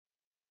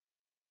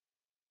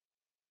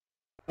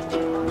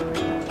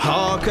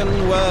Hearken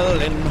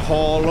well in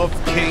Hall of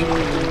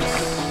Kings.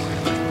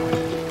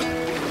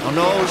 On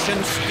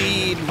ocean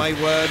steed my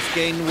words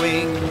gain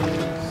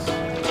wings.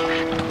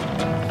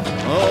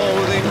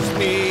 Odin's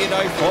mead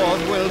I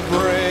forth will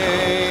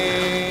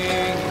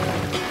bring.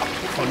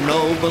 For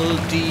noble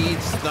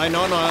deeds thine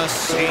honour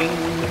sing.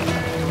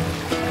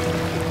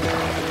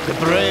 The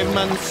brave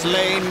man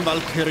slain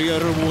Valkyrie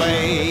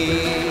way.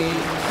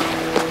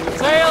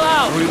 Sail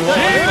out!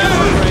 Reward and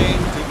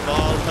rain to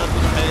Valhalla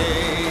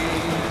pay.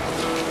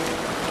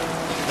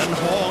 Then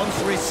horns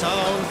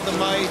resound the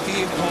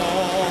mighty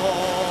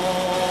call.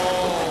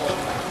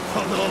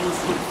 For those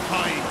who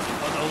fight,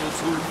 for those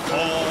who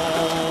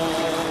fall.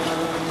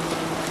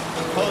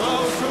 For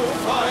those who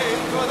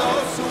fight, for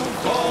those who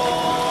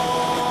fall.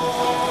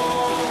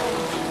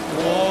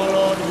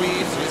 Warlord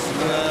weaves his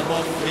web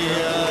of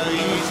fear.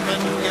 Each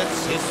man gets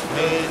his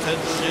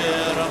fated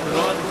share of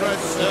blood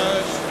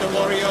research, the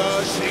warrior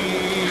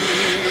shield.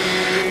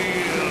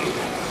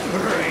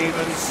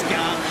 Ravens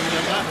scan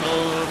the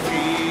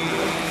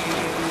battlefield.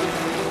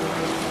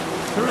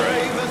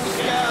 Ravens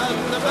scan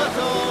the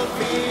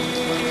battlefield.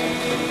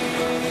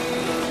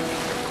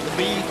 The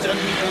beaten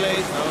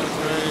blaze no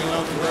trail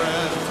of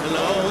red. The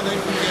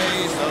loathing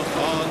gaze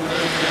upon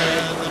the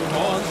dead. And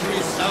horns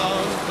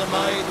resound the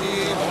mighty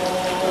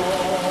hall.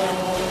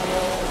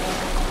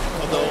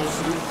 For those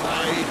who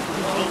fight, for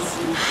those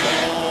who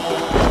fall.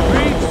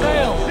 Reef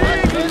sail!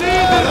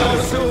 For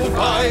those who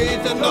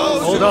fight and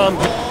those Hold who on.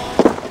 fall.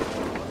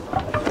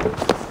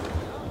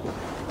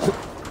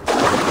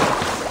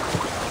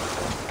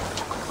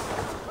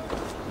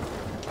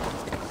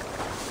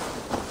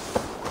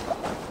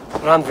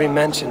 Randvi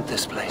mentioned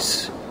this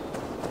place.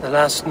 The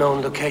last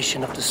known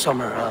location of the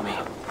Summer Army.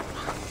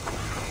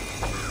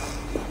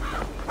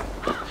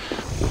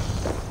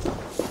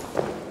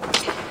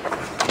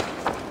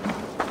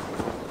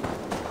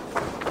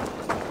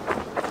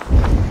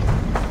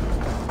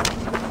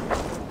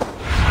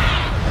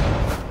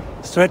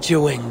 Stretch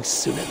your wings,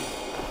 Sunan.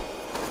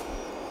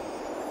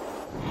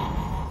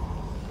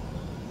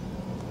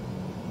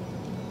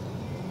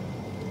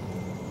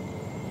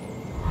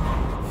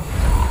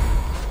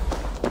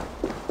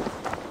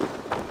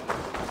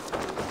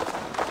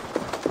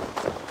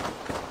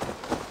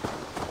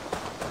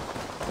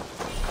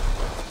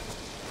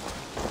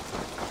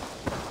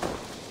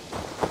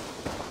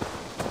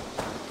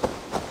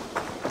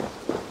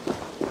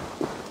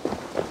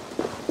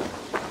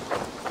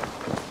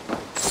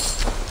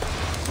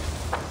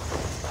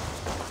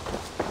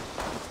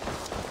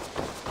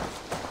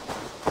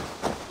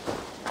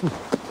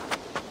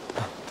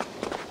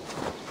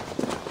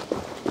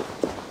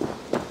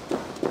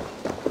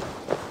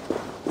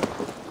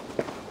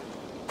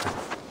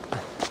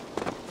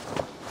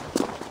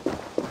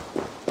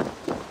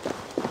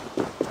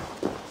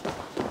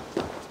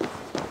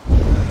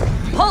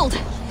 Hold!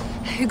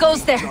 Who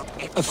goes there?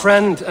 A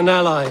friend, an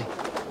ally.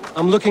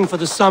 I'm looking for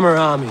the Summer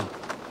Army.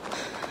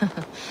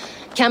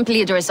 Camp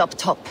leader is up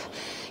top.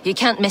 You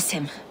can't miss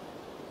him.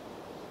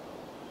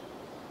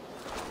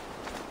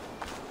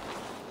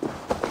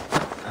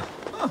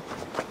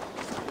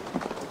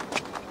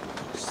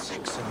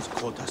 Saxons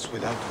caught us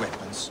without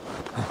weapons.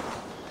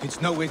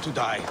 It's no way to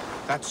die.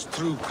 That's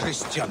true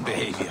Christian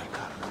behavior.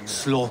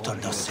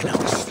 Slaughtered us in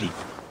our sleep.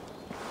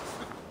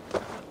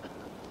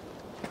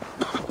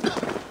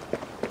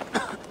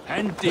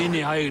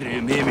 Häntini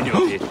häiriö miemini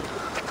ohi.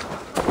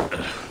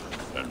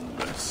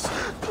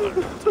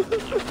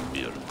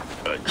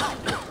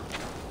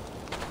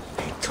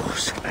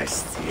 Vitus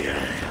Astia.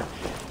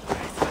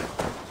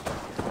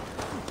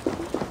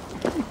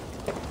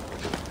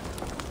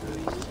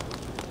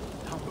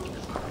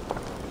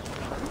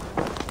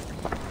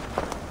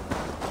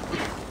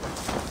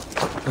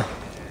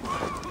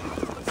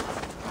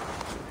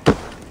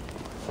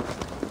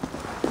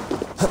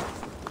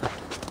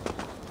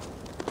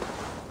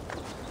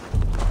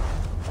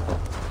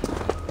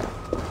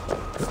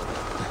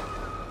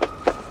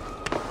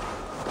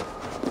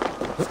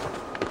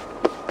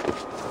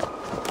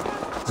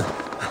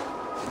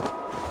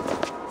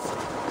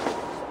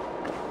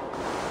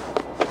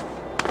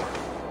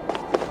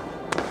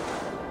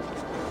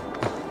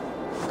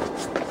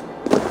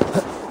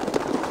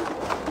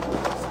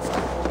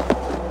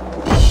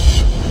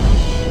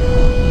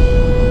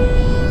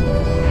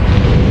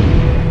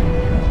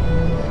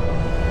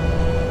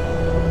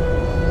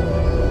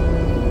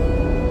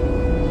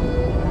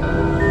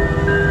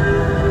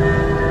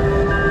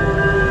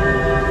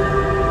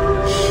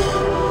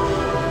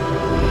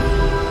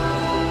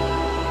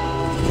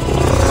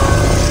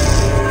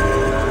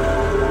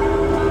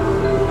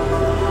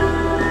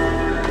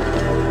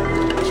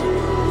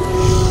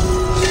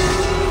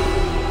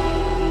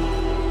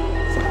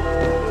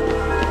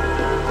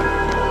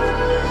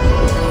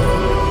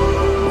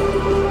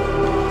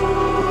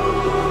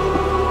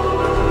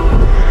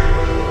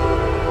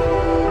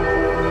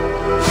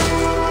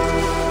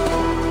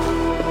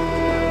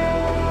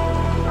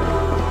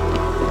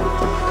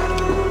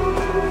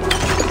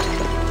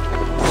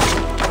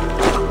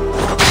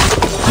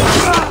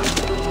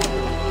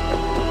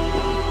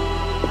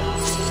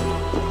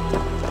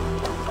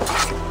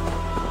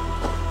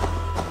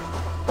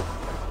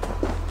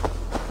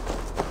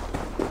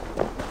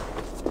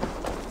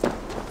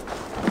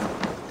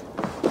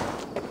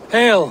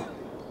 Vale,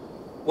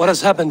 what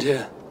has happened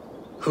here?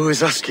 Who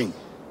is asking?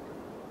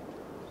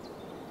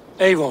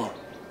 Eivor,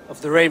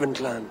 of the Raven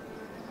clan.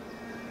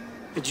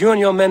 Did you and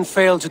your men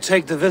fail to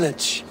take the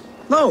village?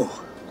 No.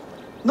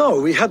 No,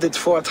 we had it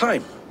for a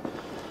time.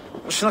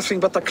 It was nothing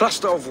but a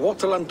cluster of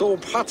wattle and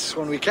daub huts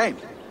when we came.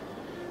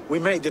 We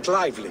made it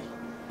lively.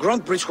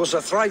 Gruntbridge was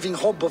a thriving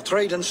hub of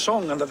trade and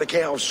song under the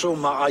care of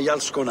Soma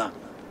Ayalskona.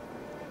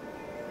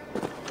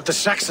 But the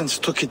Saxons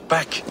took it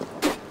back.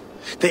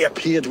 They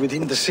appeared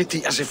within the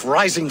city as if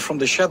rising from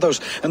the shadows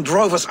and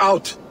drove us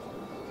out.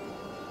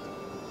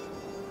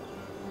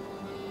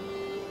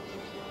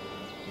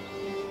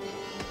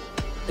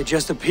 They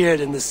just appeared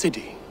in the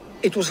city.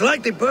 It was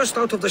like they burst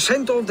out of the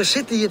center of the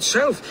city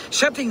itself,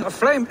 setting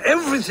aflame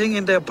everything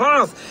in their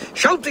path,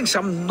 shouting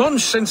some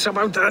nonsense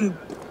about an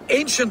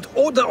ancient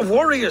order of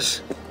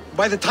warriors.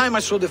 By the time I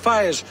saw the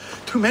fires,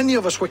 too many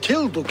of us were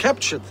killed or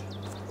captured.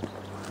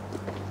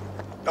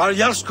 Our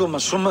Yarsko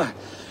Masuma,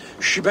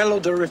 she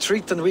bellowed a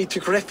retreat and we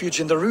took refuge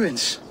in the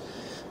ruins.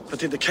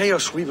 But in the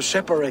chaos we were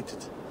separated.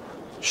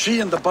 She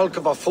and the bulk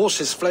of our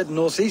forces fled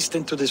northeast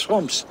into the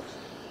swamps.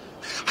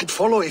 I'd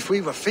follow if we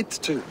were fit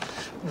to.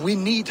 We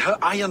need her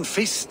iron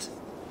fist.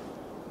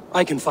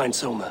 I can find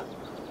Soma.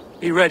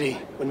 Be ready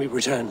when we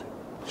return.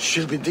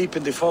 She'll be deep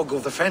in the fog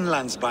of the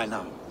Fenlands by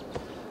now.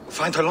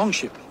 Find her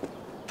longship.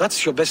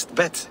 That's your best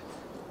bet.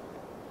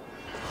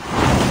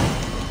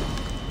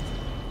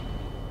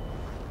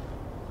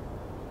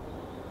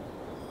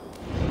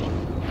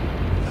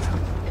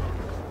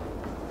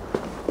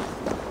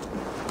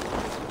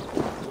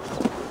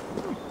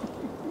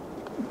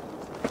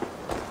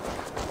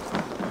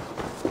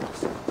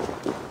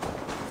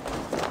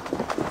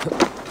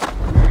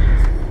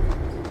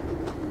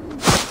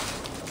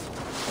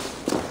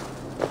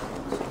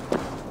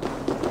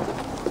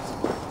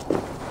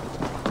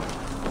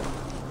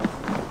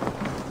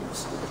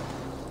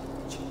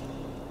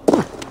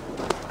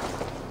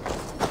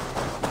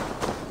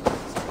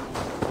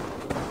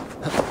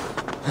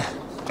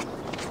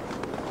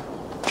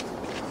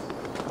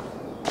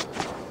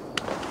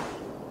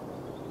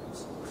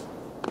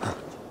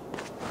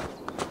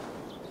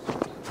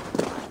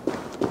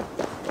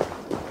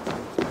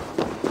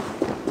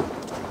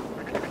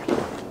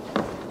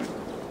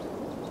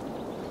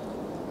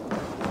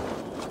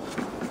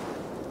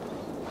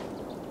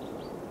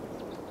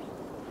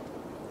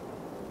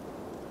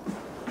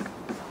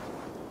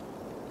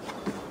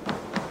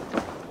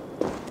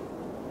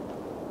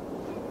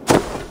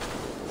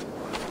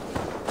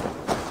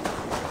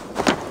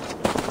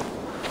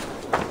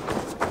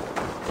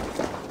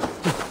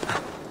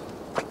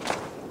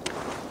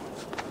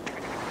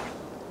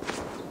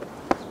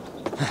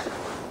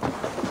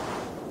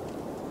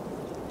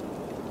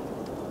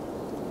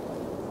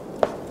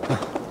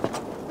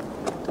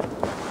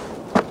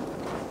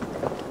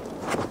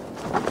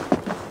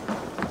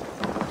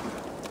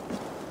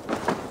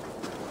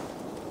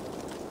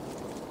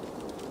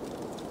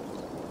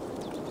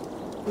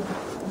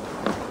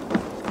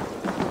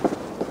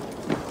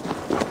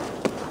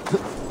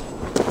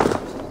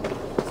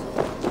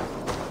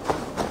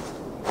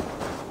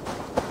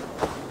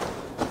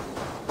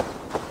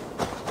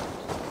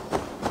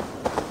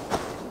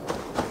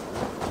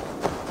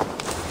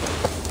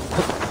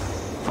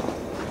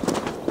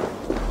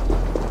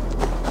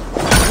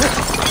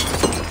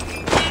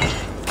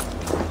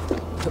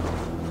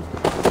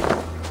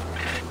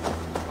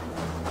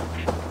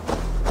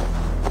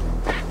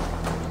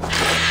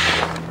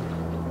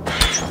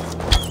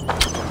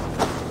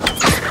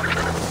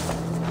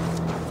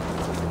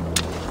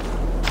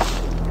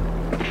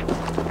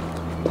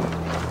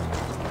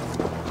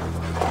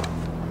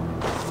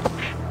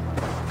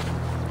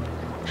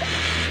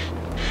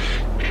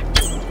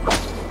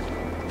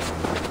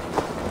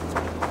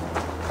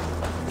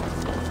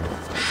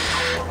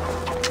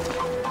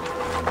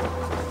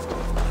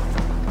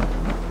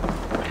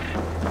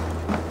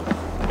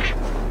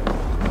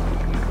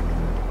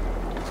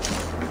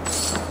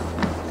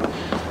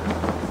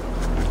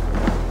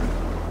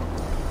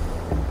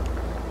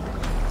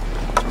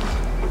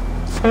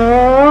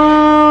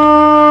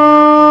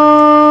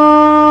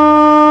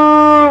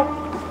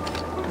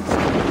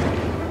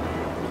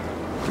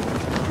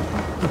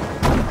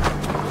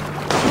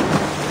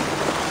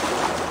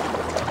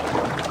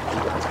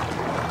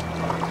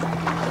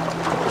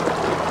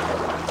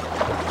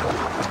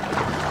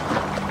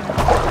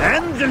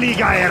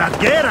 Liga erat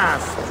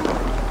geras!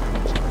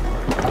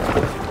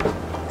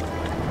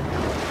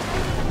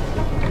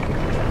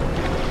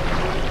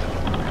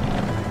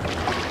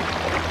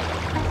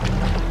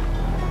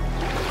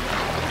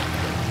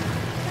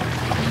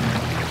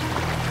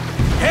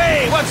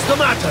 Hey, what's the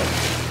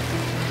matter?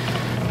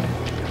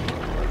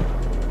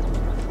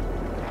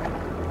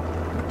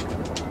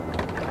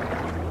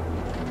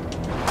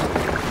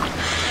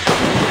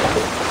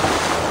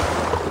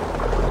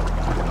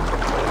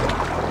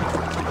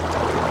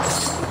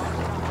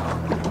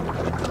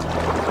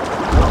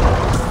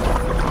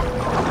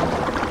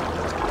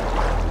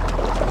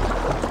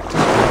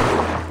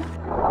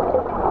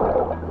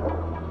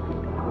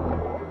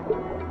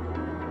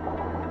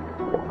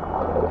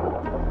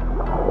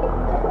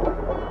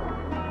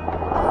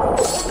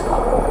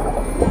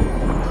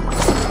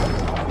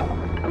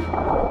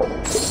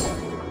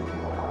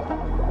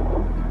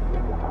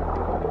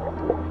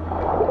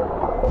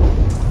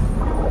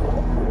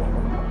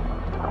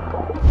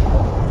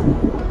 Hey!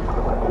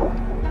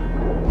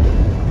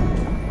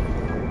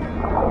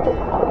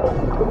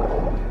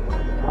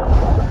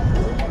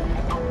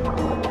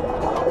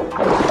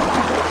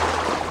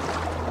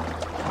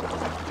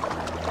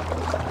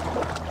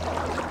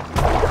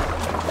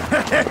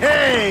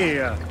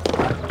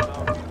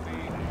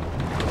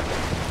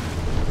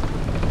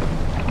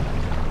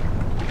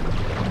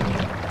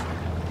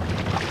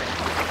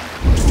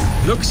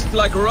 Looks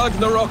like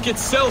Ragnarok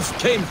itself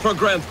came for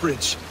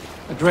Grantbridge.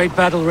 A great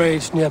battle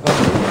raged nearby.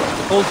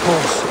 Hold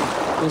course.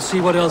 We'll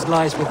see what else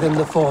lies within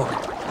the fog.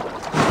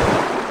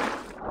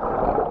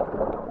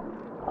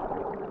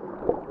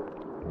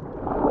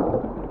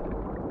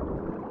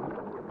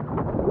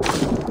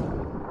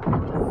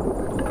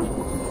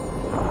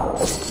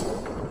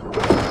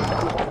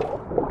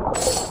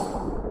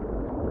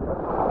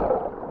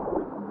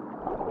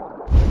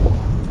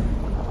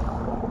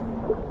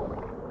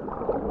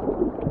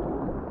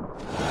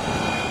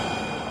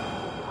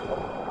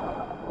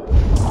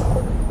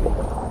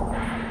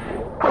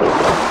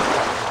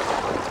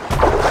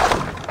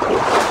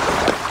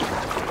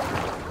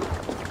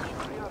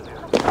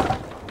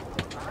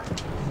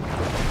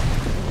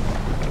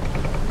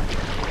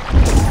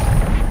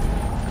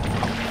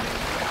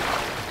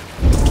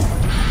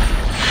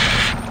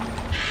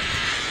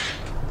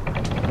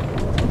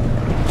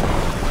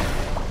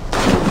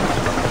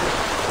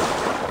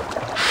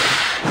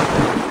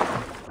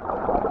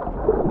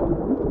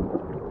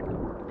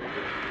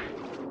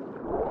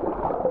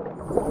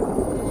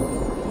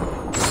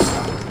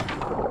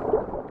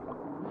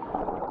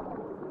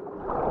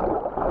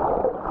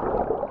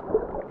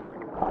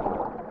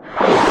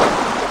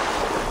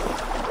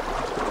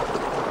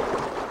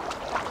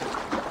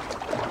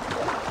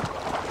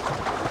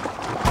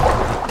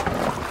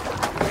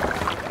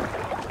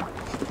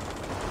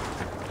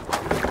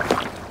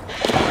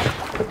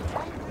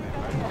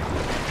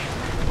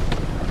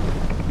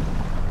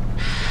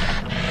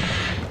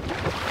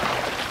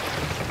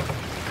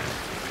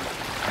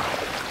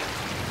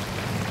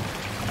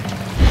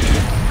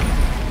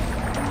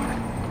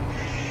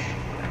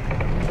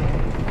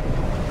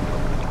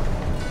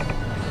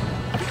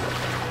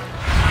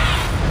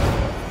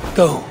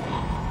 Go.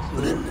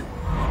 Within.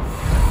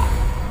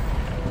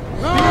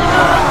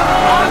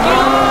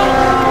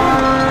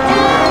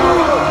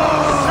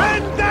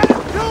 Send them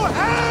to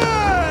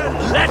hell!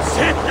 Let's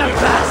hit the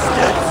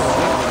bastards!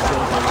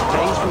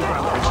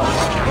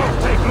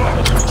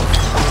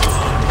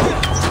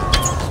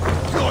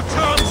 Your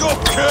time's up,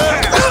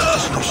 kid!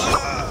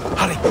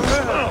 Hurry!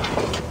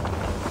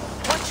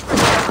 Watch for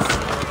this.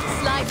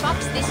 Slide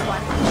box this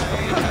one.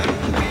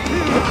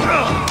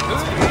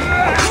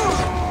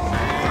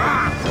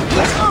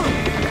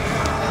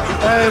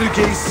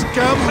 Ergy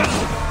scum!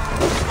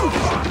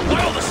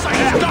 Well, the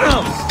same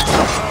down!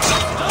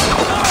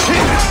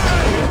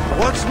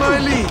 What's my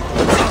lead?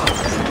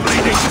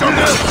 Bleeding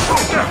stronger!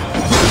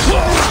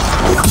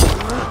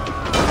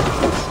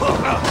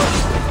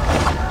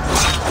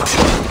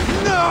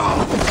 No!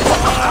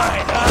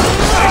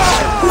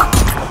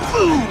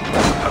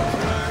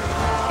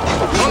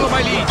 Follow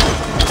my lead.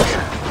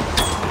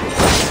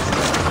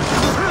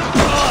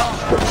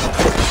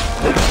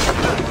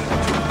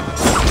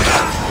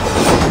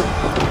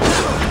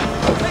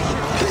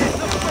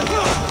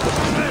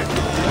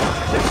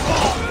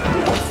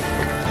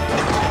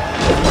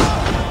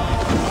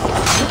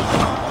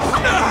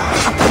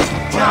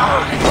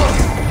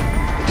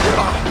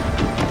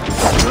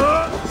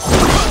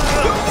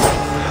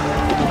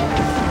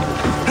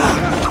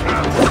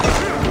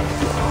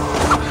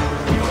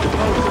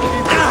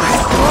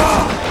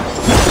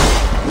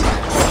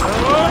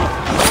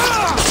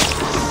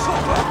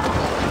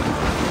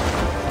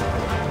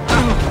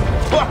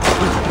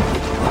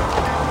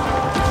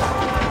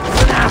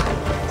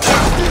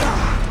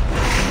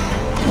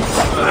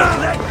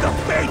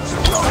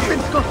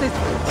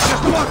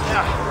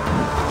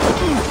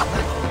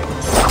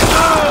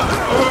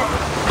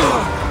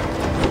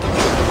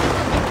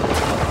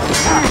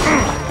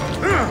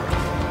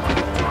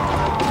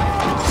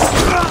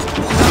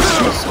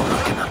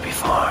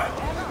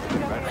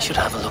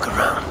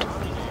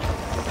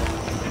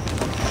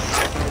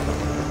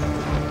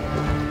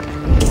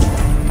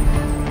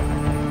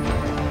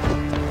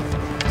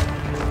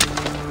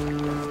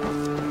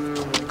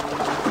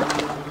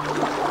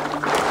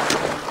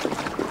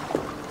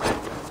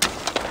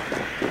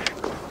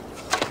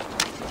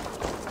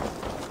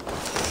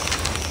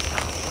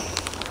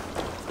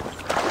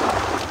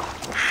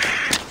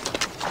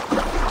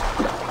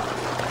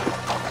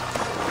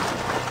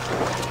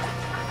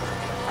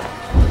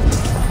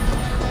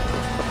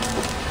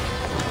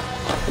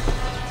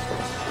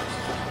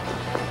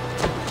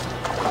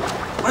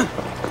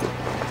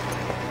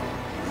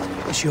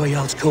 Is your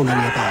Jarl's Kona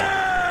nearby?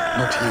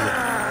 Not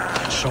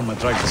here. Soma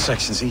dragged the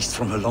Saxons east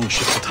from her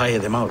longship to tire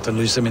them out and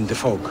lose them in the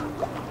fog.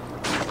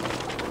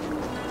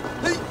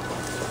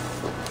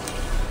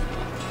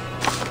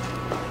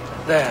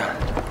 There.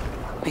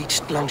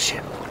 Beached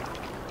longship.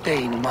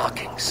 Dane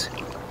markings.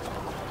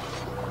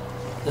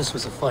 This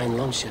was a fine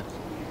longship.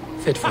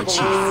 Fit for a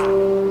chief.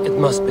 It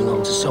must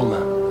belong to Soma.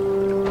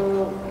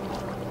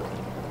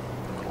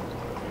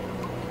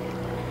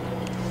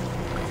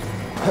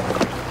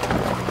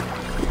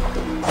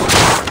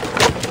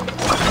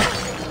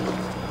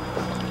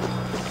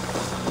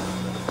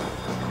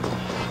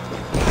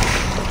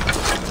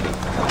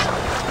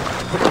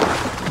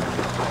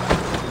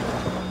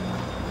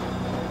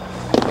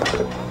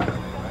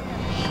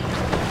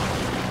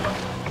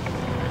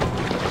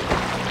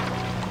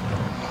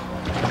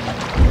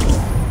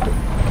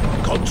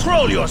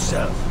 Control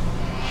yourself!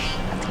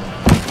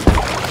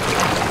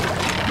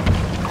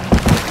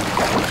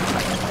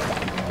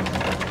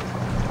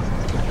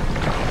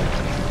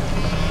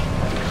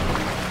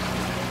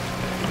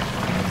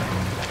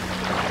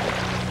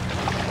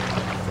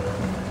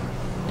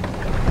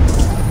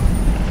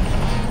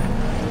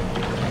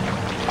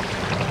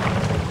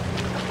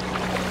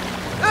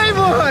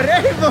 Eivor!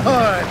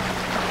 Eivor!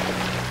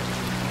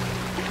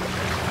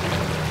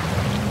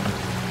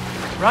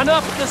 Run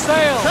up the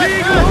sail!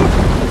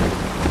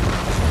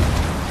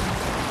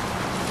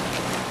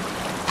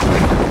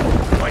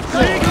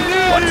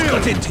 What's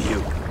got into you?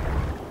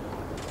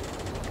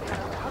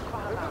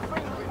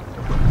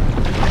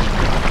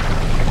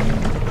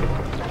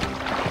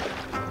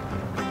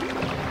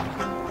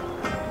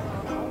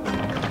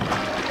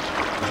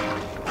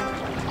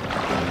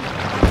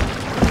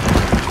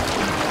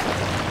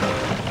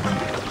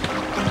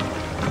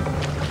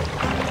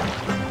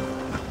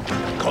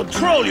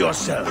 Control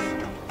yourself!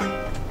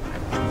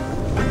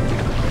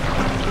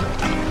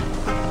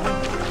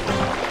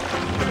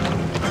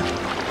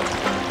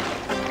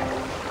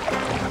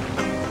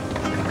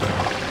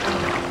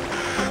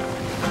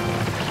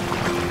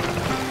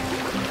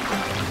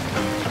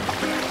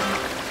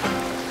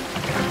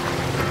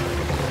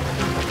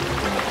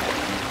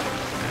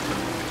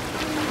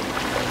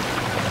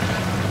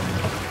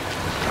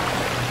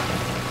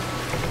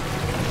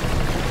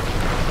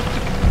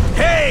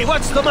 Hey,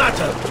 what's the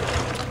matter?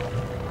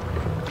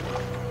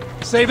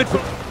 Save it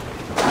for...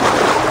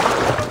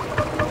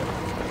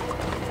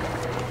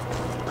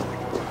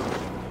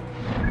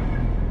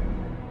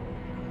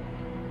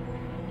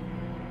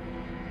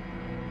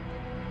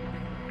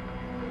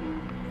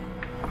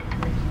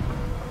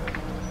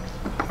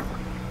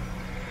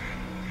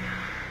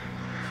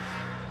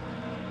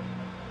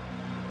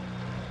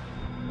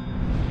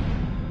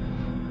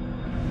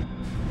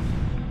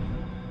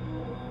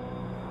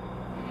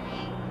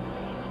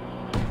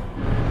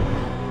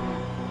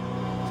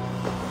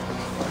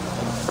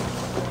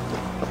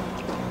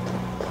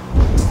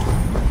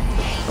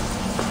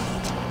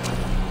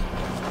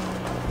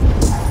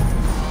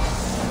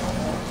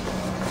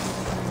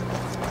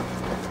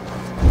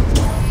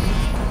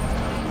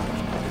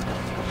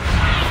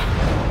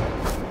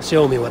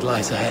 Show me what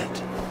lies ahead.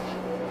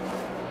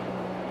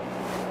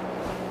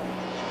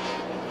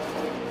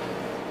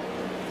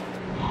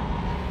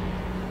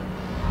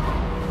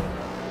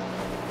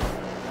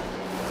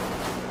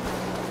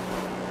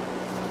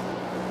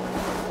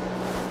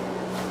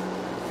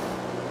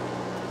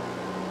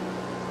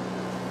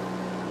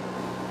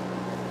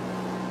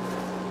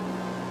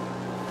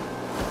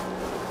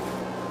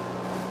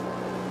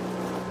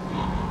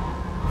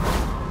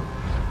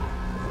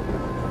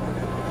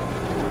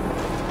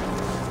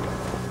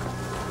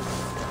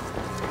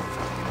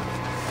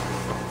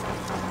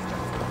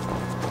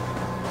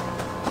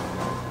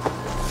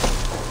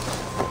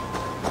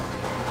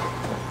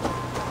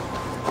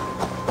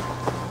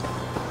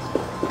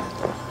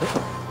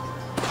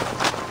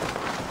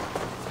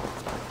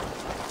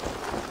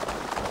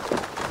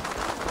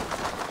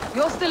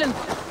 You're still in...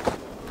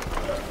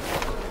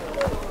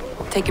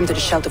 Take him to the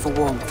shelter for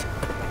warmth.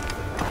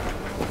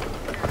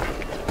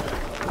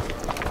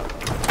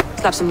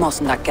 Slap some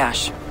moss in that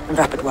gash, and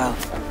wrap it well.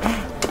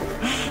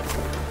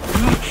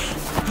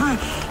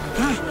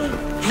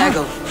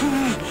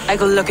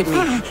 Eggle, look at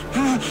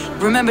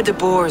me. Remember the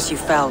boars you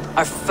felled,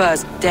 our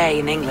first day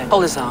in England?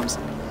 Hold his arms.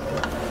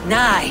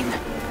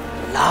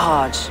 9.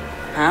 Large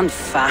and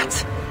fat.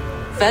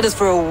 Fed us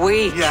for a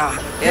week. Yeah.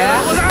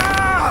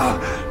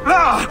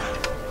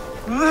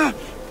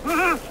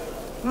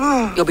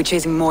 You'll be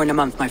chasing more in a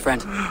month, my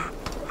friend.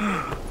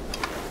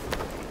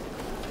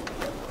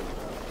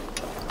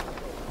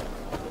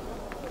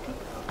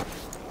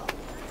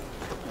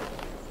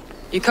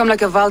 You come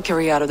like a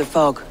Valkyrie out of the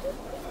fog.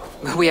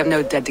 We have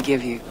no dead to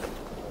give you.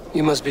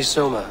 You must be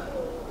Soma.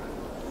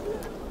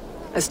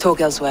 Let's talk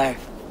elsewhere.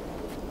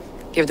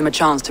 Give them a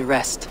chance to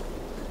rest.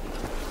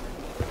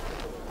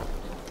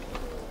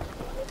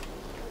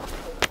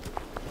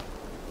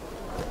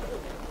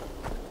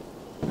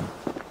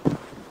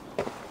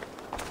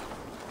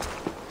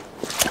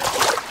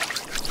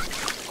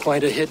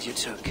 Quite a hit you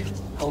took.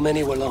 How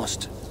many were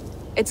lost?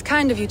 It's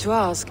kind of you to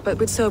ask, but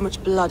with so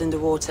much blood in the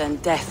water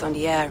and death on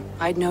the air,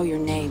 I'd know your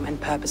name and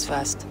purpose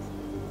first.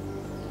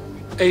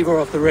 Eivor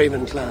of the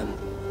Raven clan.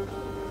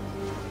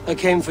 I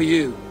came for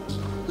you,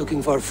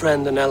 looking for a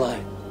friend and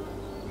ally.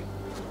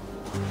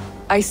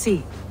 I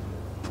see.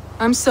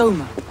 I'm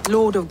Soma,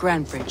 Lord of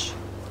Grandbridge.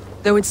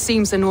 Though it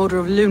seems an order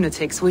of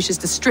lunatics wishes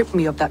to strip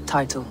me of that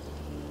title.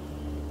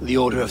 The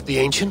Order of the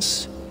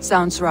Ancients?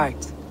 Sounds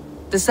right.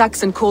 The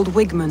Saxon called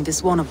Wigmund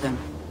is one of them.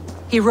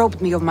 He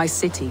robbed me of my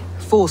city,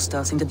 forced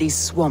us into these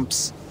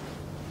swamps.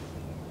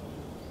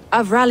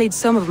 I've rallied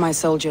some of my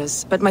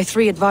soldiers, but my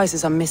 3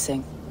 advisors are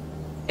missing.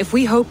 If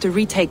we hope to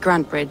retake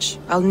Grantebridge,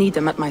 I'll need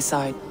them at my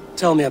side.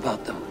 Tell me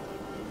about them.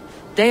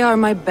 They are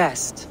my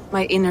best,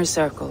 my inner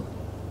circle.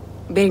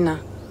 Birna,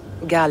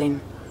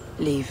 Galin,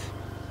 Liv.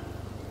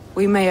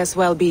 We may as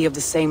well be of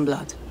the same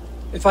blood.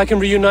 If I can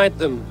reunite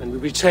them and we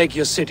retake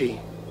your city,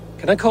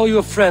 can I call you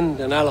a friend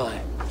and ally?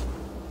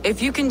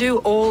 If you can do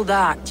all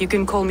that, you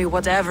can call me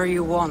whatever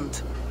you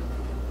want.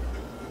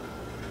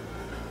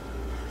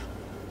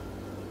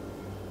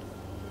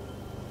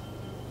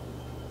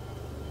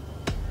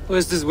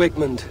 Where's this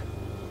Wigmund?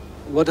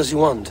 What does he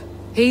want?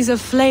 He's a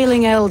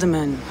flailing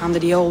elderman under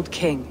the old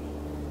king.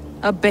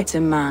 A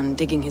bitter man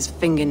digging his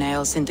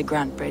fingernails into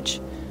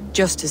Grantebridge,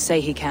 just to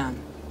say he can.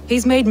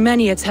 He's made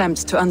many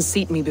attempts to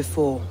unseat me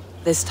before.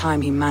 This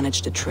time he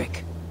managed a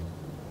trick.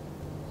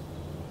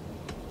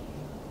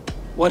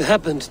 What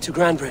happened to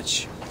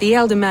Grantebridge? The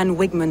elderman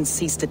Wigmund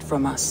seized it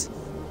from us.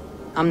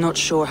 I'm not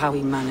sure how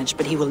he managed,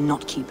 but he will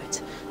not keep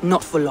it.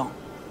 Not for long.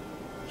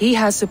 He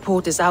has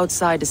supporters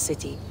outside the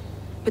city,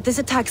 but this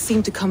attack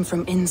seemed to come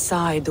from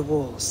inside the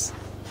walls.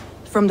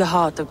 From the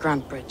heart of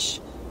Grantebridge.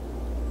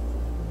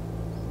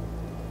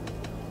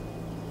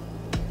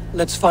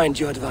 Let's find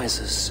your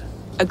advisors.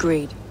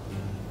 Agreed.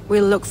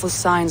 We'll look for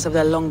signs of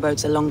their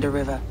longboats along the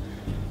river.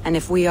 And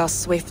if we are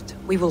swift,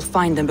 we will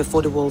find them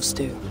before the wolves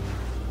do.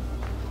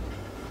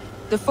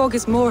 The fog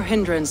is more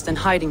hindrance than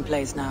hiding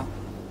place now.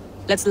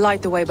 Let's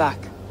light the way back.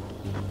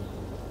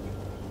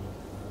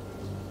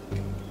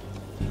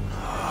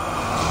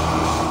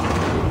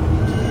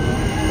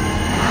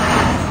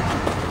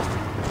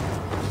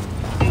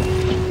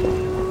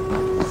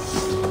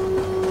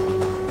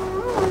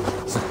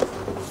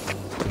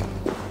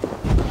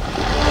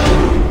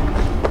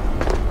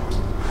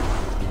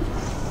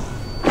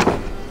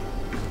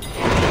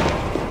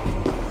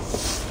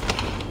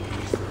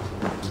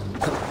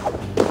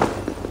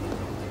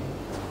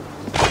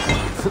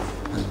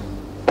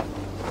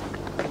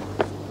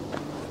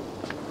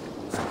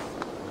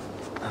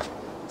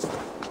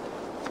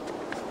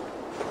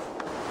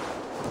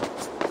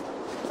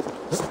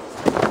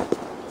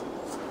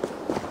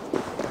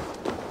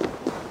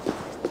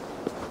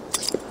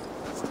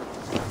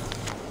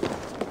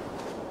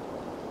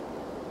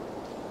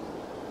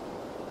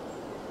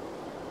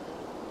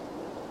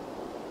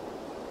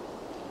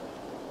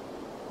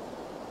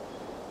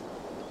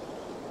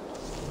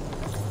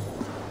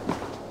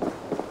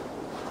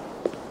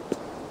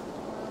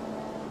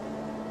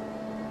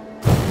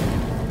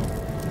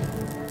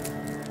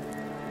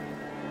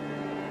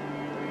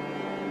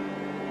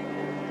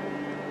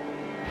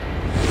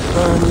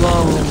 Burn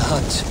long and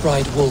hot,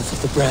 bright wolf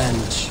of the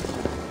branch,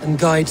 and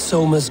guide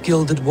Soma's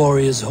gilded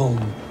warriors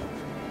home.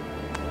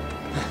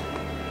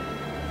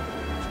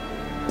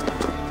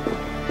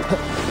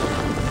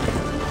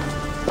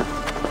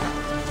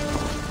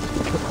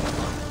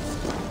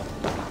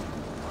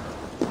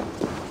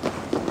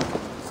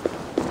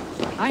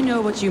 I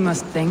know what you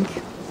must think.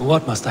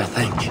 What must I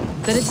think?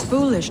 That it's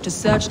foolish to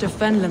search the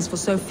Fenlands for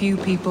so few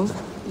people.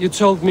 You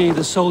told me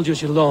the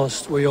soldiers you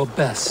lost were your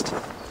best.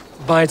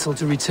 Vital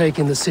to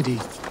retaking the city.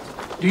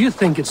 Do you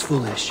think it's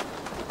foolish?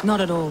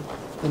 Not at all.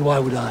 Then why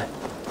would I?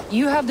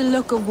 You have the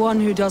look of one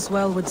who does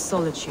well with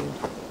solitude.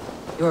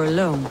 You're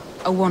alone,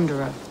 a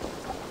wanderer.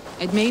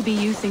 It may be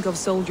you think of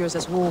soldiers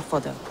as war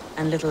fodder,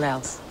 and little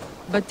else.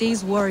 But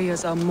these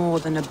warriors are more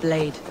than a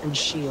blade and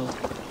shield.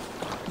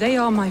 They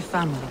are my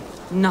family,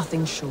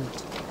 nothing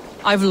short.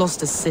 I've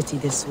lost a city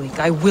this week.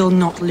 I will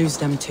not lose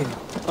them too.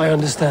 I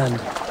understand.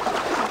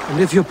 And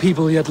if your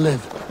people yet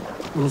live,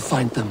 we'll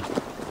find them.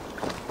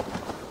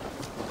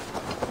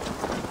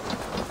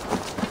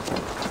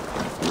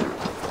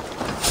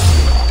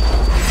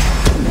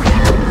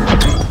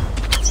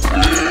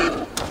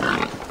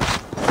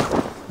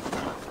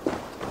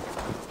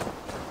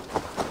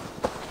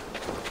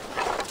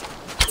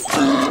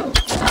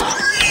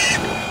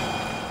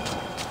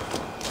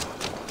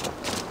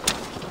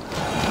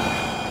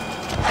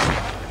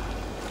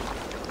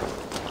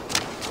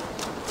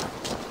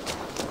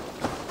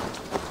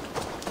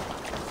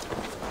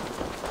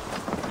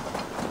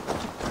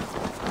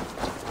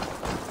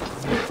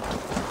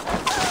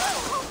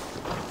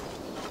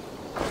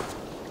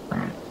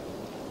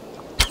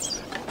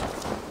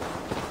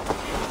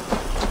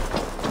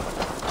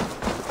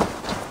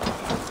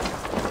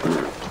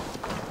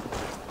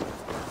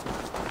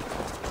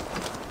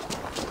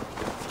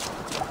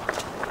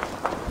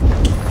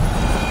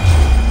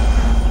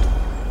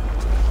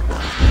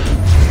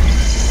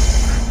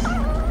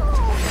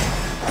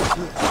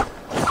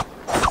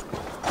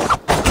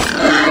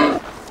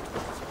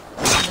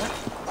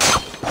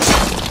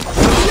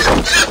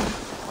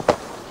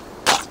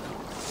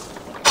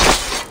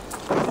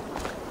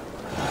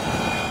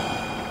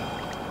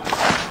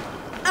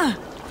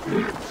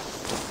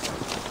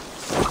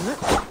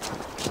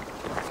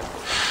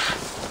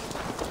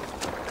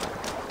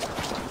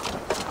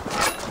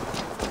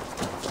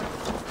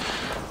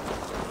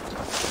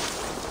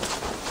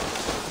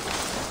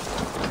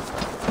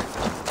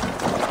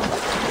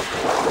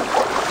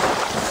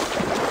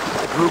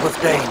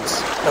 Danes,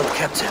 held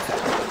captive.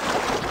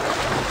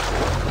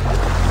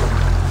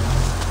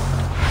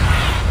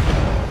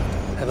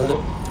 Have a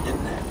look.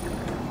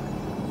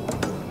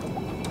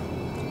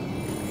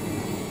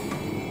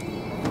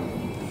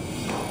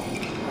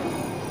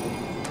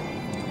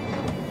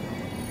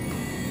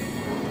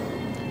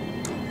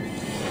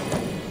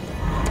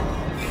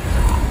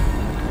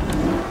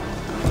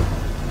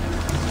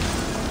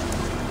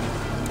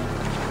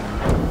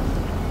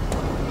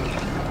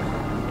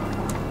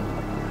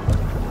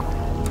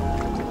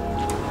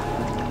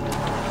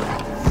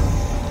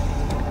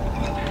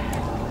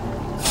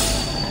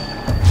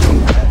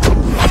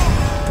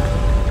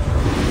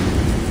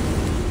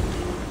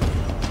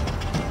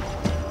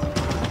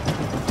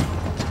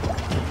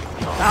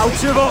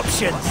 Out of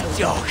options,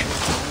 dog.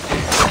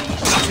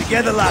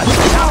 Together, lads, we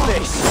have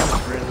this.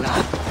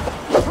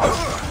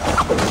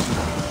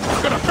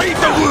 Gonna feed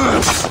the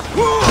worms!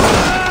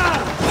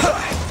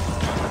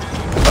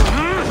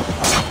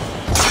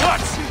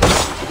 What?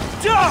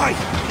 Die!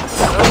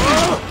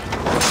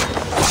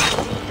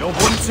 You're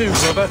one too,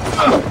 brother.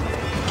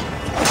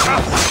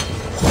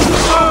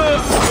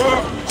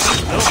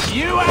 Look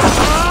you out!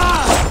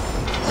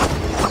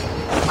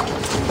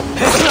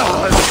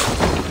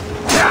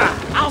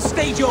 I'll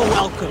stage your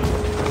welcome.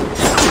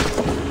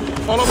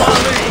 Follow my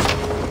lead!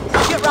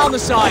 Get round the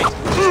side.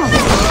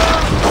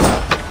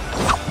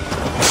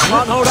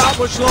 Can't hold out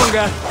much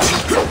longer.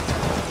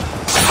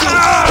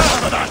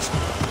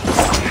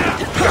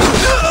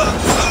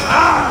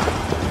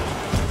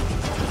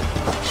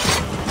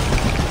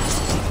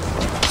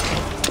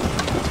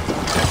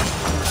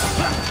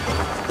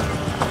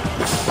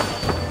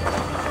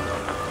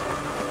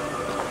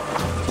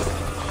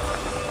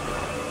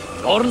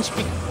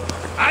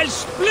 I'll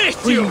split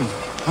you!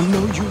 I'm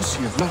no use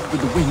here, not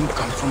with the wind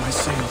come from my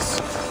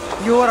sails.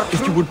 You are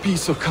If you would be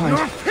so kind.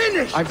 You're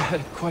finished! I've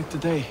had quite the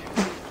day.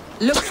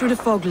 Look through the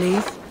fog,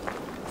 Leaf.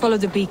 Follow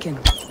the beacon.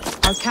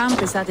 Our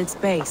camp is at its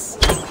base.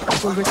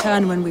 We'll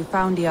return when we've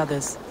found the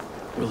others.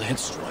 We'll head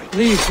straight.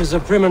 Leif is a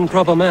prim and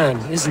proper man,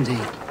 isn't he?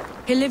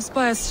 He lives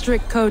by a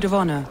strict code of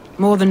honor,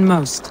 more than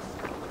most.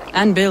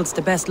 And builds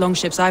the best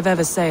longships I've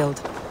ever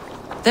sailed.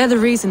 They're the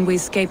reason we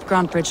escaped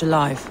Grantebridge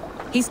alive.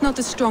 He's not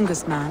the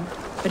strongest man,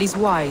 but he's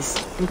wise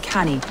and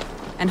canny,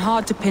 and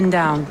hard to pin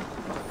down.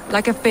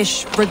 Like a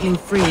fish wriggling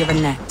free of a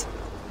net.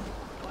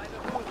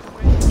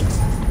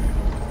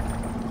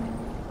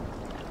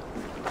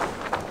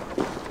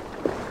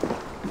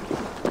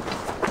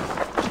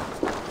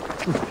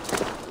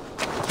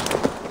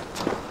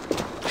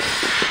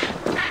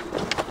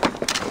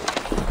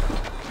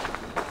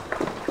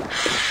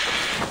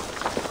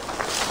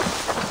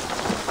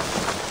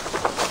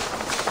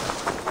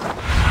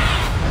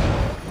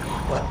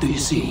 What do you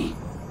see?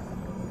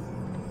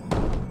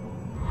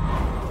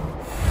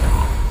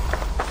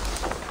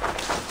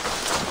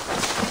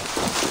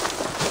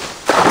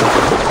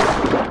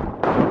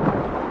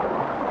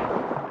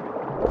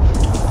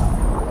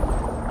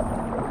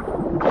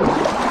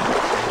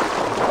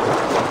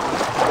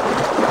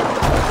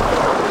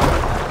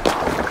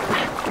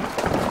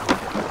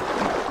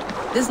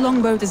 This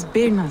longboat is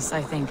Birna's,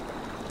 I think.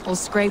 All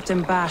scraped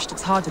and bashed,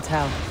 it's hard to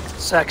tell.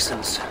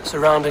 Saxons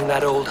surrounding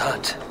that old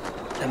hut.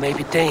 There may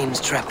be Danes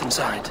trapped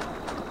inside.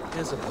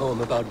 Here's a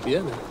poem about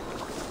Birna.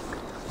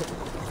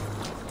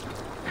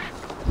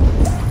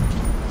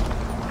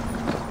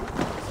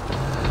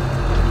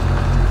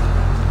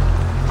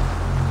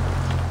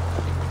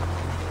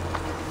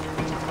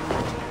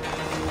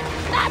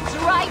 That's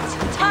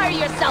right! Tire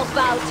yourself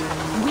out!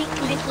 Weak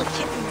little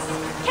kittens.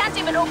 Can't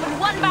even open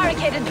one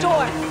barricaded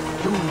door!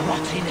 You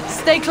rotting...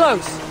 Stay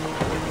close!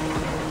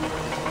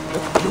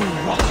 You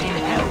rotting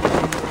hell!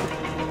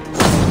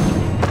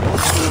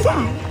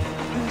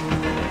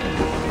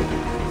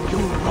 You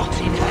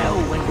rotting hell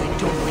when we're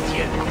done with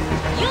you!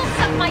 You'll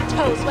suck my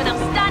toes when I'm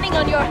standing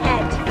on your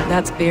head!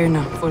 That's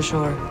Birna, for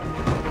sure.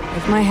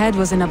 If my head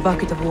was in a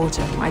bucket of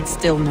water, I'd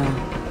still know.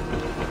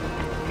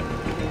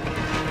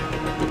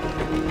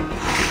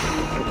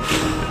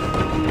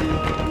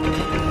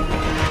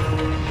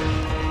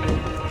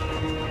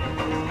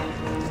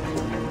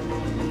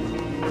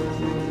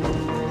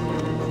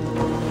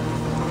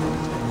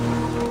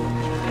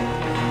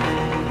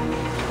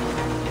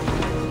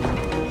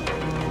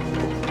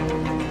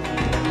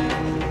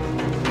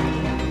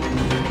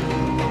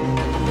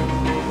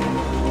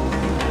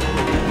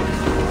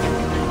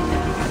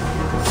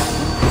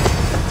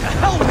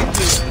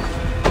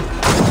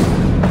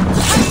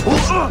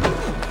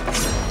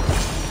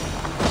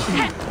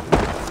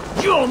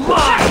 You're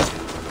mine!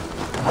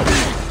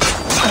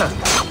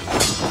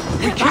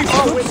 We keep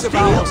our wits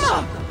about us!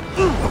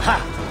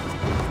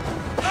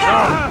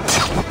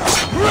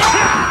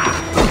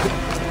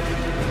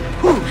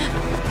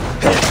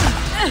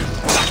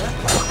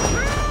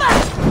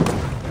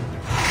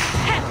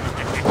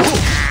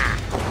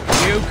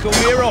 You come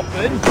here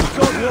often,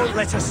 God won't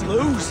let us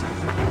lose!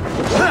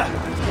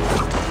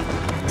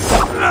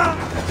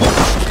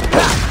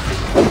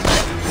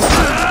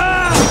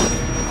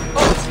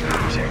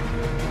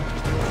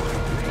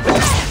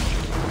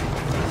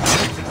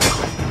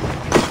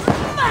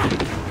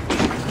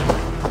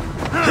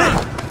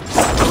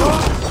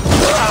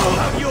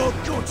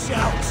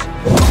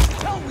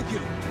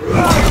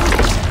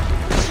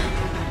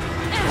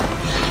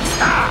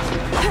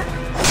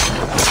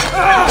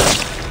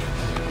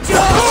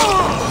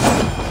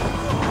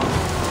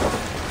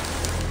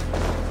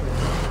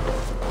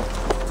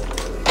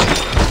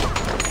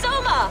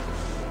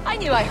 I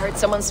knew I heard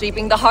someone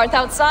sweeping the hearth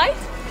outside.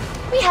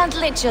 We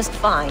handle it just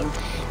fine.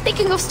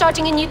 Thinking of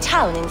starting a new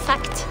town, in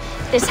fact.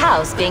 This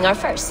house being our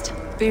first.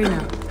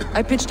 Birna,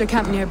 I pitched a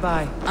camp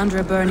nearby, under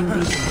a burning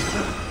beacon.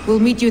 We'll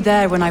meet you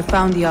there when I've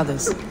found the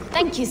others.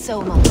 Thank you so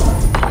much.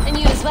 And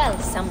you as well,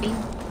 Sunbeam.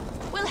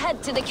 We'll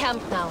head to the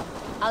camp now.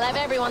 I'll have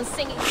everyone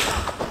singing. I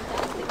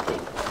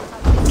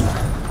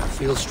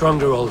feel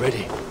stronger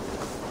already.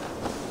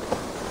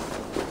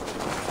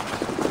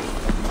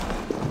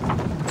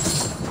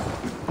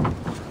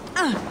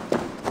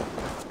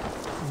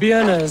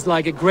 Birna is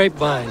like a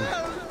grapevine,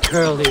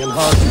 curly and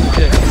hard to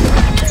predict.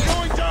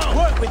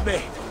 Work with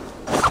me!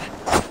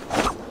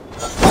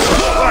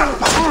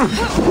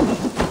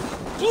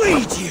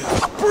 Bleed you!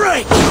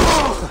 Break!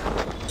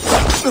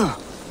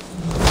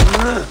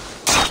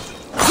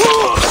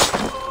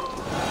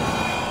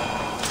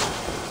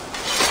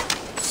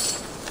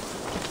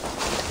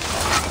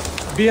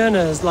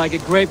 Birna is like a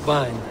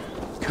grapevine,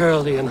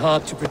 curly and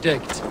hard to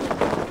predict,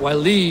 while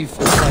Leaf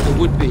is like a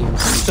woodbeam,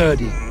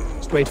 sturdy,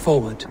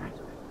 straightforward.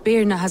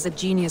 Birna has a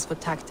genius for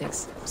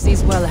tactics,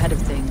 sees well ahead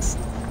of things.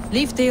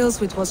 Leaf deals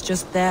with what's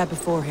just there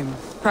before him,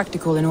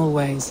 practical in all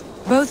ways.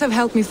 Both have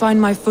helped me find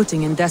my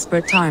footing in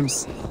desperate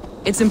times.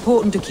 It's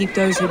important to keep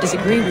those who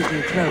disagree with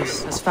you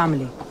close, as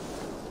family.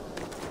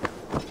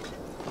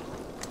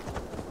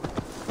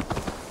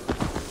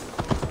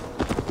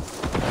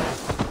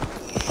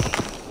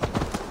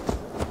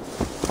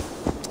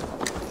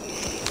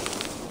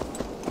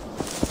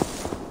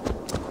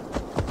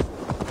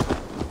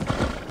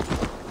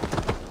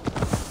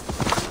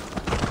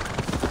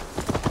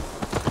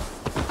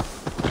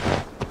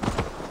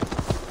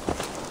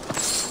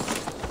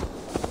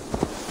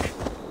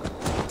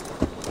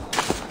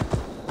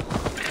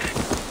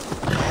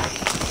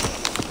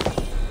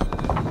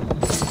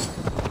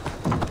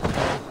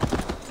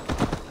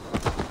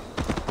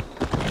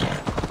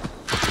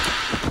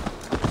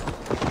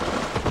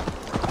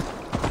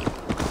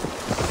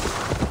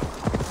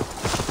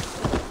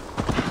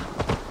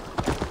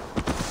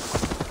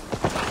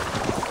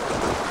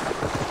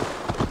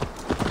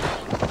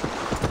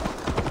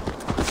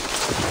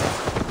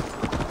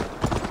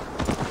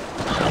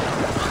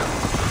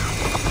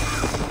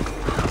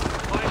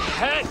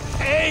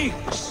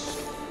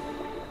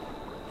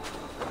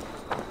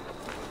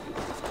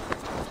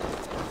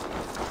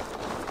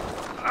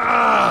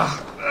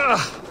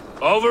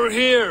 Over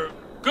here!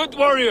 Good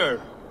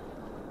warrior!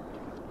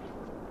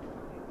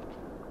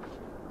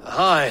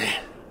 Hi,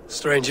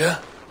 stranger.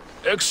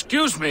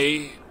 Excuse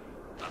me,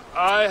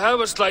 I have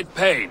a slight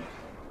pain.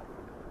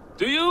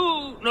 Do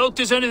you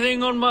notice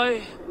anything on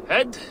my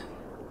head?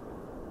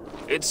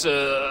 It's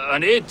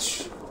an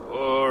itch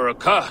or a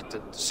cut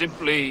that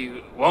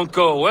simply won't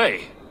go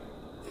away.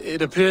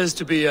 It appears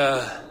to be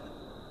a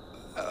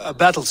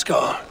battle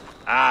scar.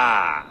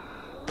 Ah,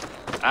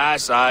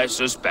 as I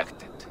suspected.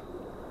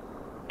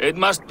 It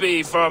must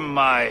be from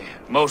my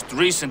most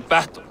recent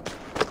battle.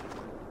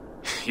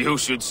 You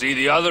should see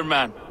the other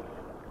man.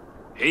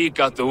 He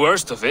got the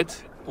worst of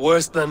it.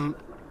 Worse than...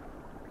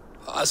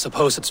 I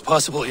suppose it's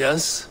possible,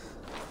 yes?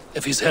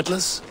 If he's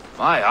headless?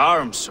 My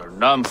arms are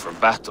numb from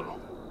battle.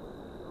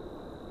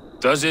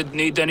 Does it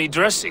need any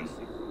dressing?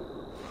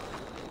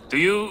 Do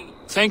you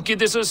think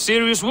it is a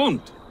serious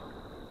wound?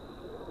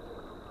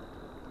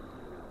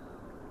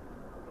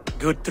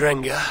 Good,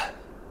 Drenga.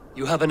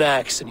 You have an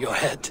axe in your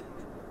head.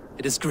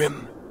 It is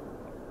grim.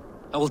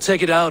 I will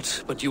take it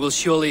out, but you will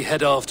surely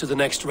head off to the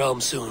next realm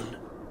soon.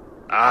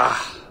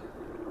 Ah,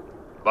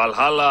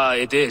 Valhalla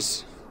it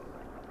is.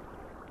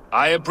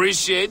 I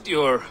appreciate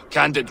your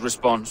candid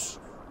response.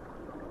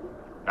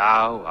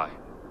 Now I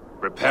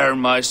prepare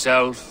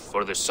myself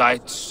for the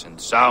sights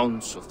and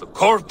sounds of the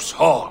Corpse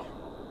Hall.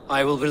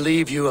 I will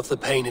relieve you of the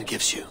pain it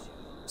gives you.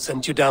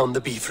 Send you down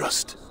the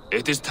Bifrost.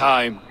 It is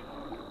time.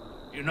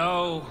 You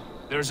know,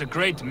 there's a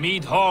great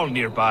mead hall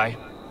nearby.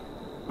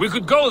 We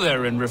could go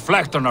there and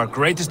reflect on our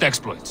greatest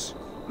exploits.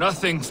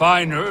 Nothing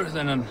finer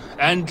than an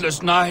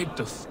endless night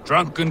of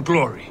drunken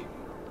glory.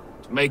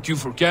 To make you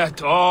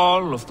forget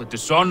all of the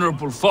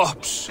dishonorable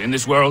fops in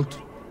this world.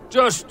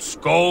 Just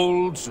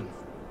scolds and...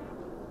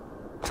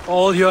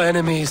 All your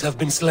enemies have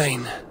been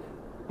slain.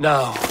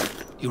 Now,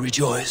 you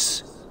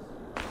rejoice.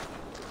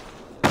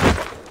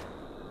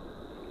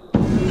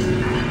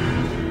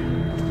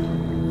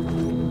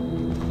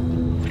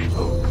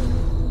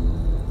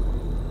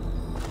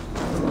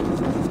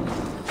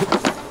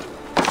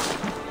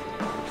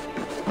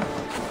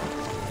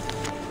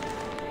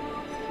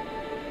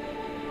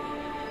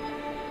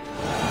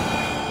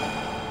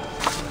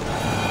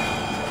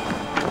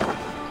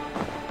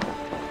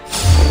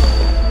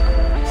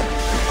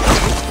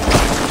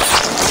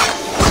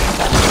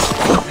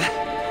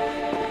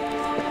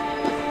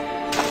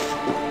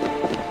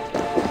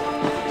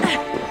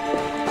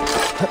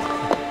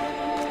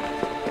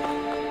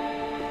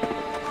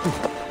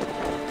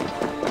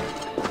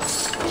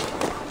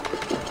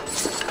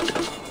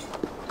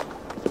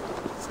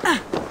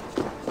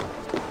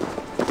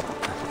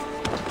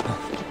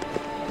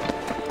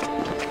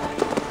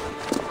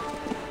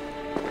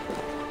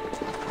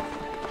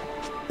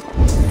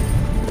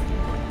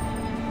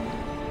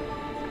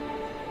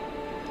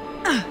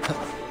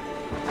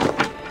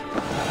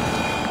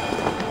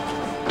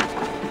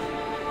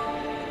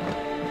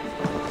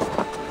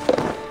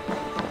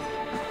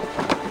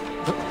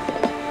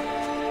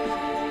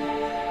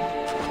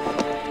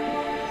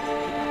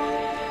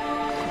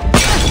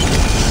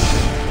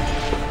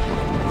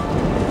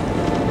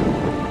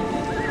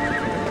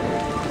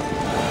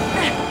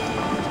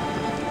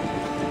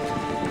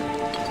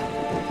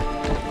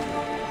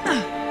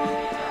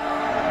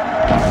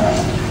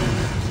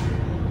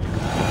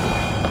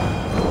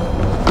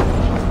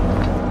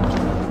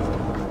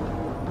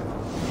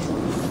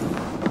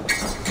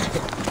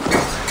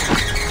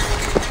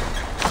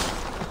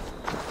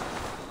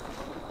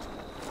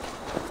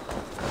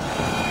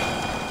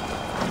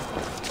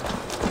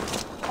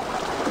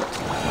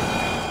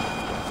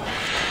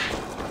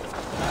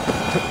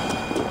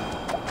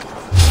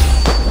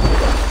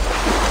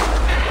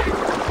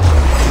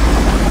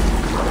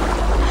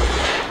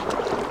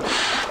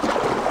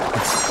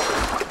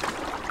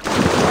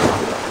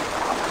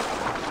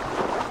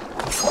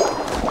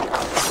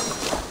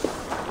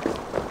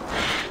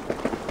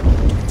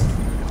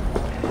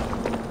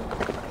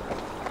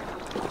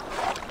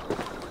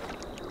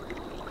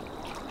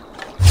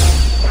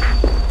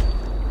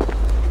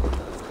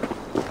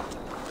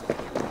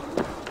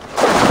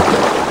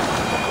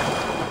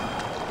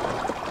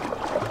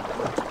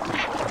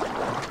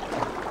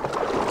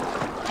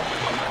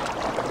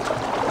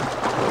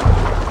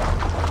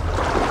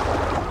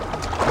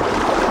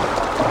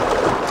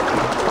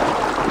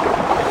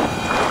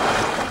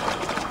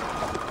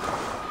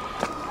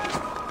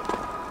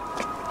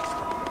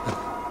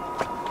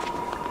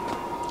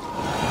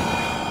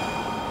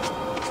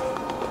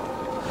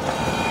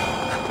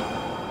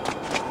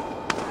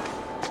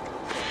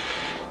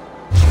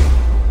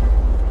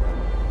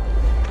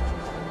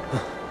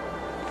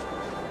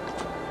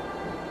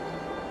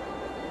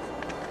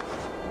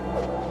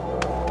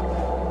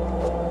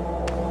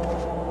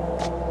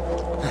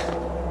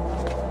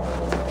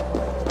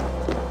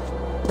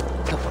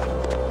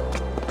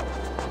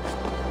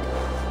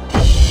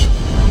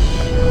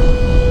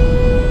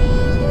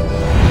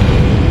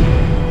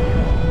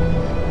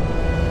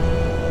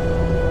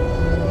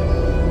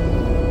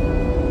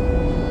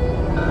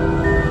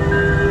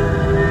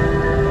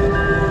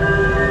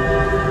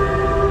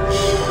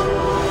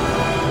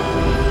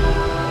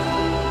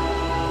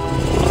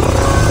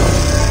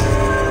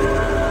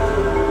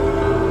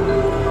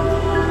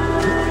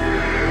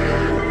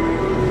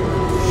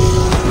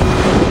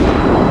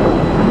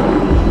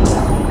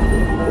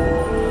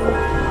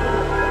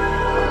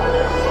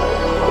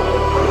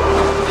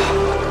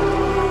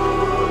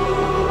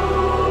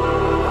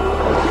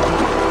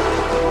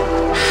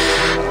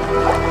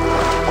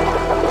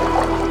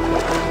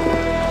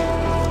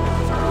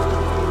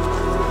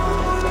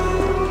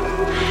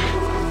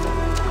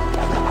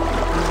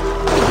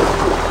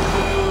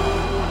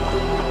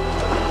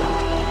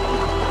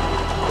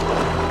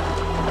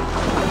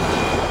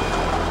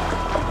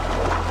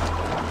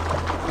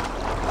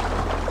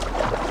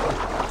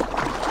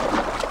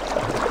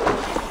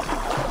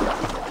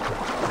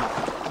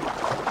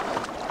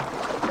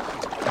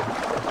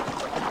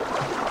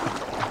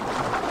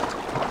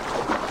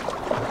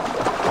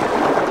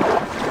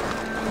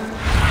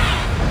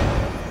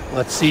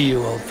 What see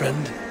you, old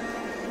friend?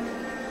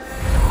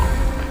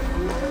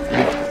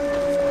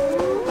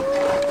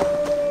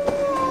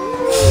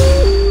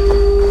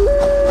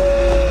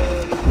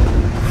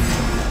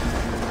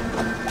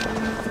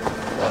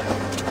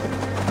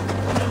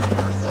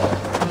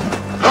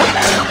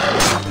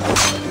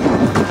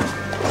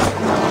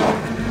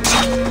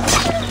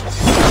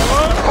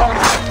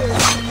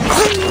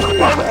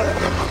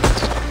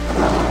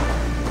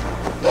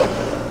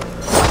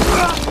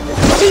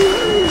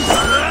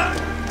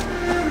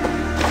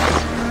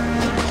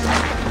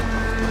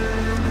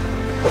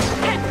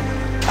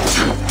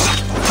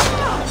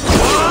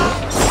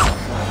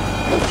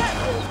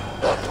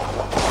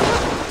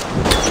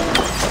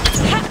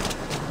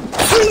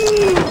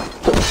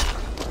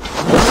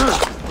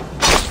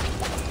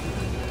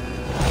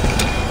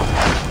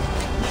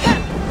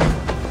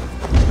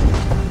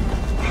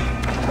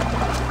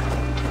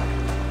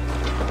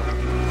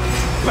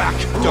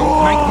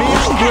 Don't make me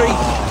angry!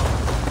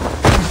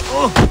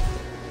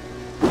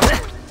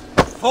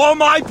 For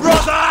my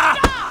brother!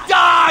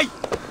 Die!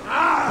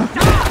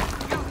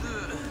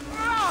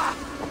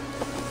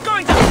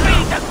 Going to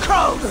feed the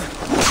crows!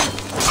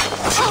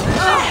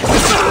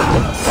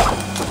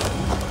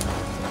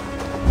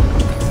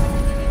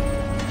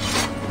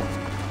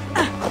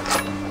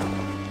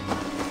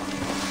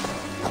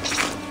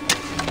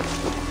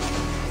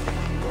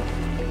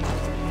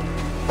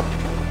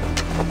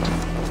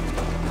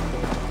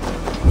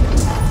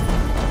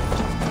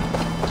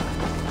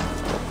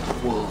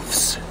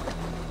 Wolves.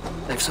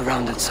 They've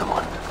surrounded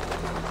someone.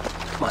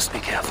 Must be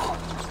careful.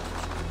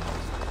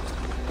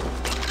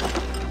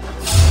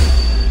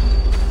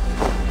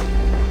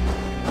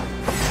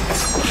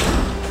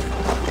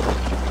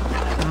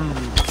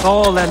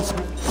 Fall and...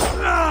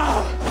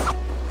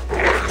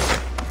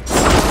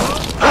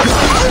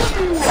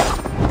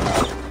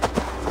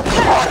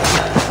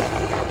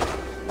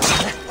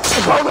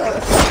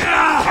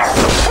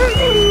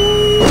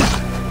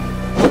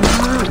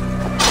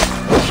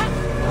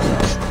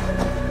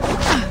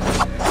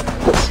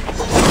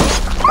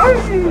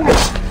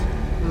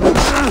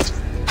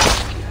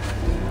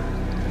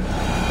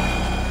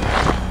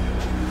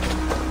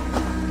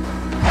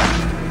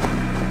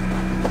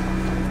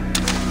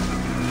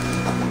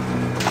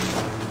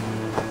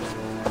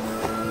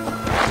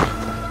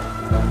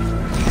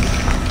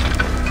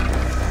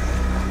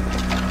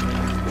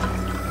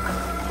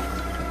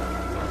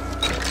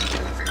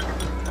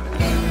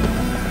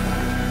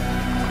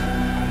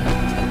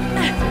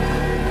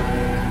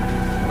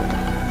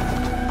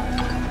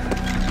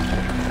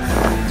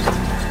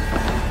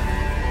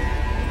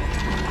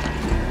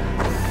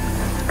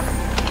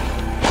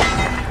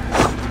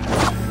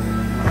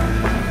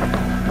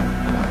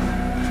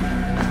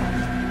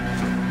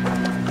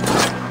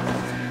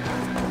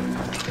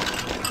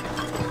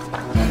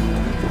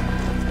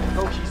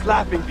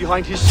 Laughing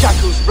behind his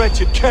shackles,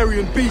 wretched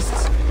carrion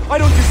beasts! I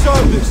don't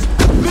deserve this!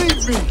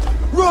 Leave me!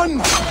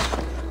 Run!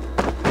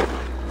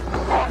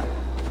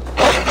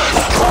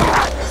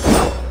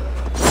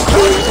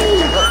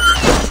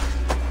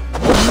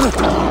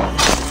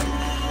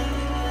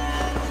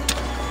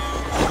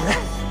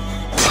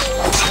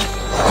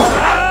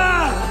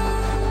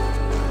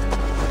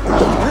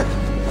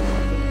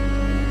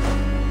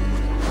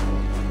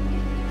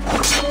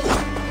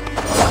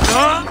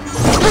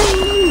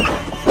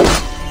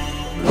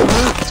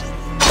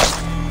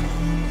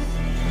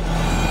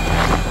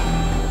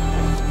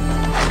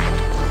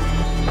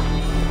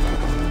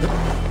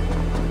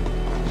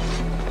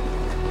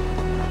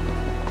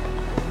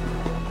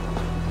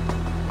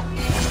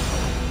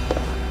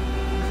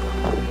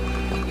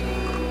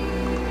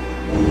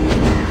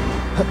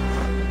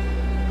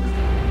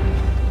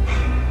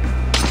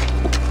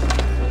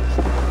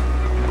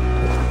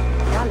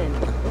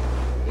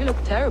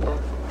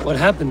 What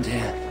happened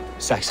here?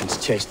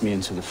 Saxons chased me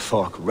into the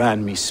fog,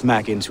 ran me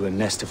smack into a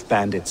nest of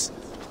bandits.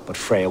 But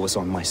Freya was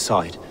on my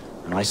side,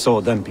 and I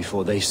saw them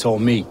before they saw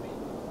me.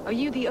 Are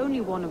you the only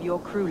one of your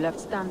crew left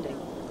standing?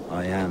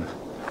 I am,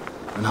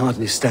 and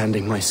hardly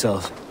standing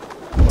myself.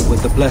 But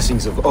with the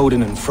blessings of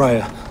Odin and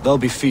Freya, they'll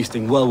be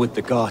feasting well with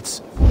the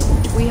gods.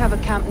 We have a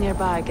camp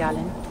nearby,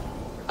 Galen.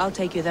 I'll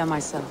take you there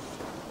myself.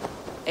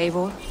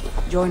 Eivor,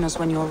 join us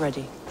when you're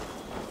ready.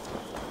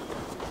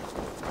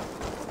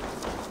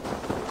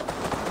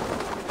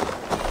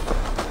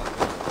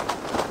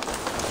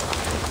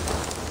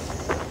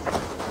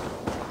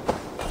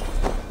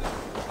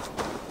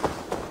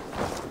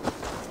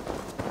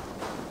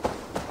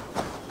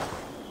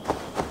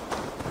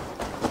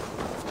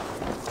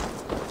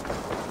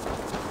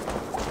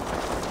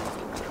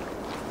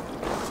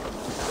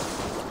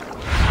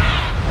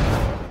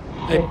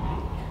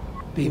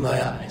 Be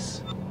my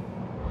eyes.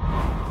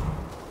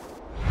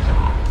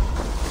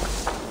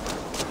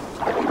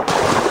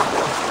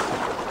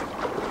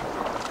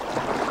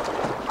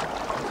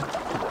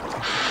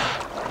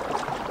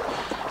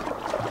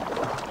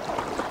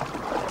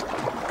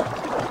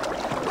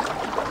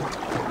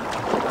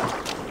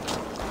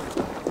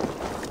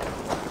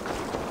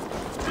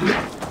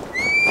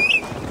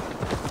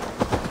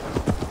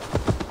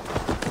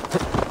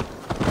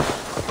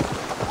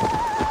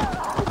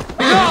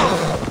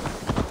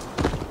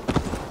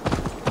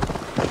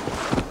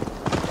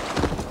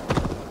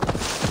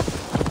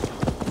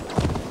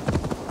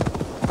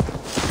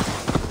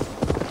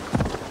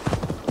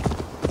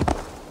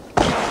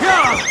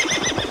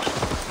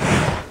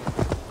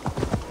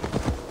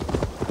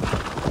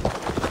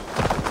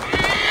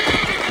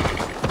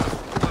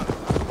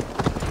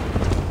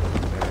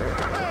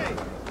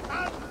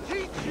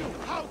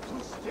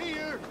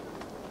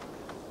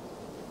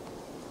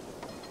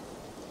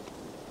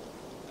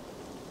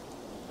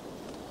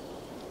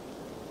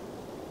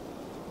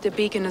 The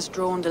beacon has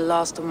drawn the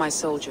last of my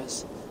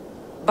soldiers.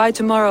 By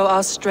tomorrow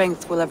our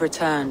strength will have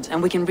returned,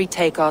 and we can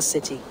retake our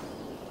city.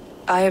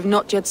 I have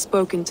not yet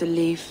spoken to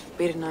Leif,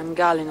 Birna and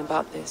Galin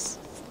about this.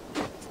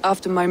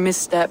 After my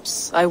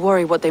missteps, I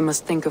worry what they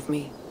must think of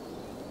me.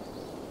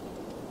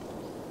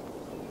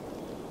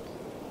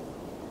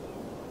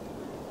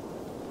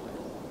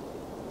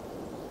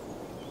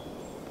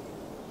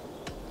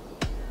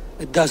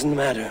 It doesn't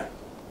matter.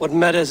 What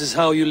matters is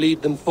how you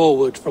lead them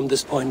forward from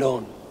this point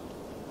on.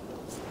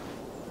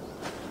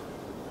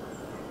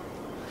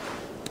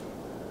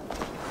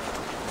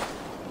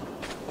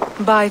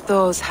 By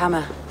Thor's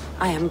hammer,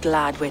 I am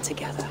glad we're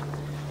together.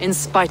 In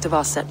spite of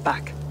our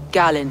setback.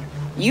 Galin,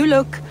 you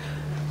look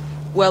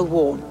well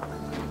worn.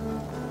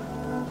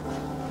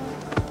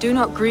 Do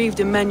not grieve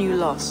the men you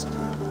lost.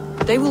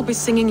 They will be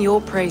singing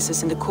your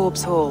praises in the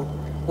Corpse Hall,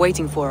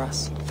 waiting for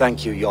us.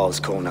 Thank you, Jarl's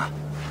Kona.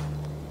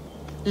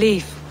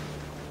 Leif,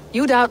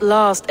 you'd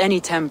outlast any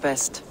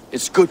tempest.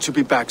 It's good to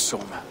be back,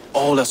 Soma.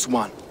 All as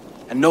one.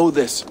 And know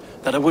this,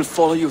 that I will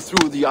follow you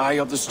through the eye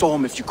of the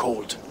storm if you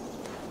called.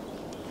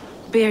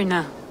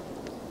 Birna.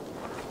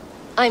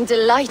 I'm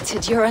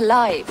delighted you're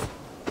alive.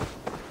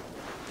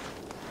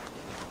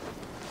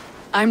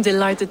 I'm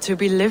delighted to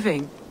be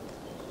living.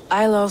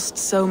 I lost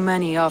so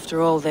many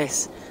after all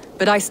this,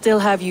 but I still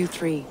have you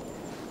three.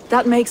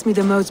 That makes me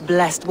the most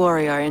blessed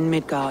warrior in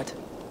Midgard.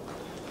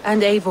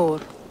 And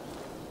Eivor,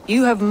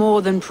 you have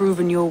more than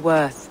proven your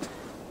worth.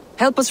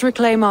 Help us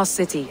reclaim our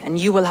city, and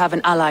you will have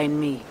an ally in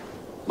me.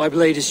 My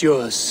blade is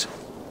yours.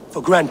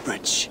 For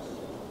Grantebridge.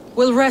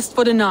 We'll rest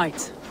for the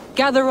night,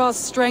 gather our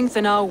strength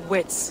and our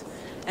wits,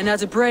 and at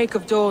the break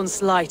of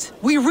dawn's light,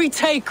 we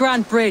retake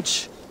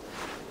Grantebridge!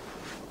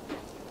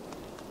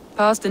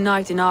 Pass the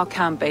night in our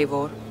camp,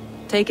 Eivor.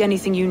 Take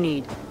anything you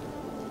need.